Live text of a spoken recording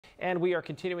And we are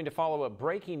continuing to follow up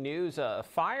breaking news, a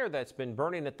fire that's been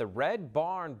burning at the Red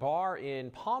Barn Bar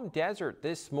in Palm Desert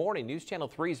this morning. News Channel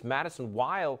 3's Madison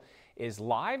Weil is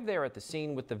live there at the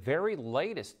scene with the very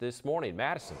latest this morning.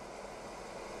 Madison.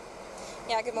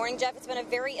 Yeah, good morning, Jeff. It's been a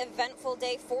very eventful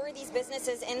day for these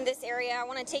businesses in this area. I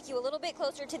want to take you a little bit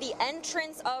closer to the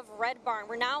entrance of Red Barn.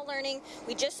 We're now learning,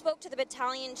 we just spoke to the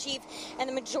battalion chief, and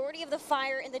the majority of the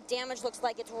fire and the damage looks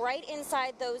like it's right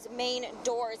inside those main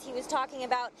doors. He was talking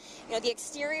about, the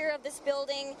exterior of this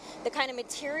building, the kind of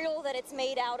material that it's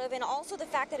made out of, and also the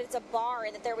fact that it's a bar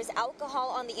and that there was alcohol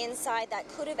on the inside that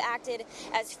could have acted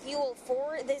as fuel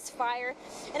for this fire.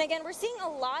 And again, we're seeing a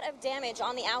lot of damage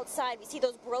on the outside. We see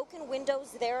those broken windows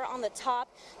there on the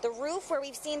top, the roof where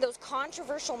we've seen those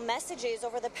controversial messages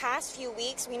over the past few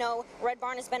weeks. We know Red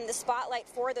Barn has been in the spotlight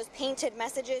for those painted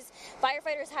messages.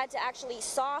 Firefighters had to actually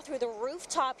saw through the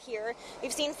rooftop here.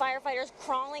 We've seen firefighters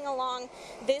crawling along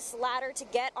this ladder to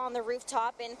get on the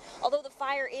rooftop, and although the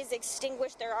fire is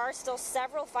extinguished, there are still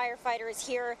several firefighters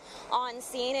here on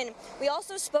scene. And we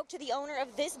also spoke to the owner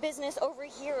of this business over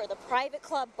here, the Private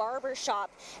Club Barber Shop,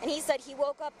 and he said he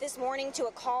woke up this morning to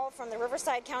a call from the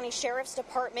Riverside County Sheriff's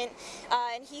Department,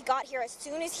 and he got here as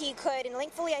soon as he could, and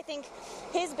thankfully I think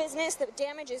his business, the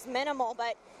damage is minimal,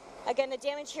 but again, the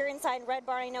damage here inside Red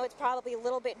Barn, I know it's probably a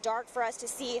little bit dark for us to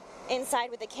see inside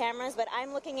with the cameras, but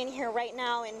I'm looking in here right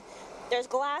now and there's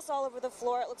glass all over the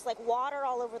floor, it looks like water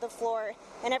all over the floor,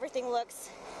 and everything looks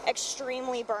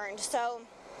extremely burned. So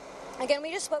again,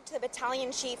 we just spoke to the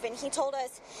battalion chief, and he told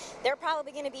us they're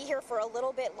probably going to be here for a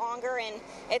little bit longer, and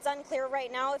it's unclear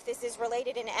right now if this is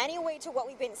related in any way to what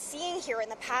we've been seeing here in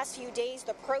the past few days,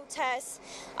 the protests,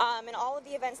 and all of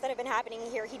the events that have been happening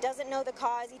here. He doesn't know the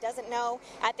cause. He doesn't know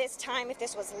at this time if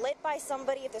this was lit by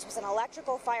somebody, if this was an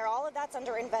electrical fire. All of that's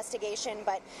under investigation,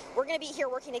 but we're going to be here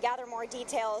working to gather more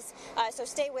details, so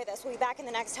stay with us. We'll be back in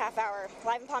the next half hour.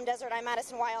 Live in Palm Desert, I'm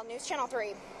Madison Weil, News Channel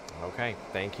 3. Okay,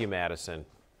 thank you, Madison.